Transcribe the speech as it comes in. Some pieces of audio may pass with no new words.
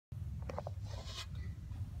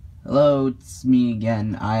Hello, it's me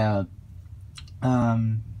again.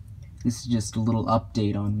 This is just a little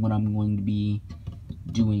update on what I'm going to be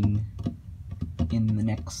doing in the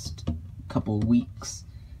next couple of weeks.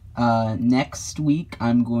 Next week,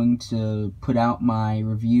 I'm going to put out my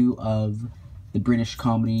review of the British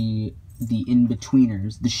comedy The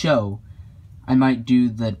Inbetweeners, the show. I might do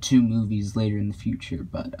the 2 movies later in the future,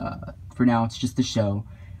 but for now, it's just the show.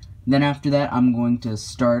 Then after that, I'm going to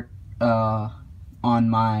start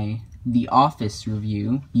on my The Office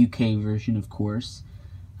review, UK version, of course.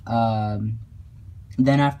 Then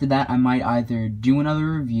after that, I might either do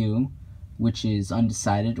another review, which is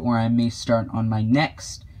undecided, or I may start on my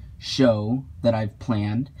next show that I've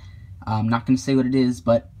planned. I'm not going to say what it is,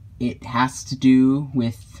 but it has to do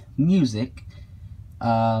with music.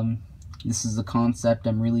 This is a concept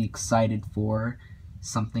I'm really excited for,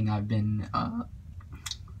 something I've been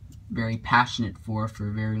very passionate for a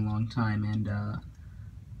very long time, and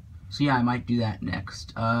so yeah, I might do that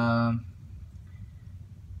next.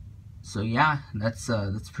 So yeah, that's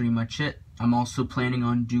pretty much it. I'm also planning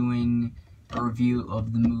on doing a review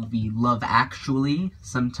of the movie Love Actually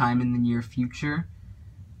sometime in the near future,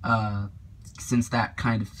 since that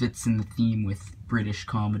kind of fits in the theme with British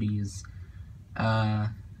comedies.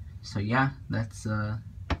 So yeah, that's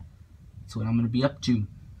what I'm gonna be up to.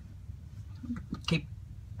 Okay.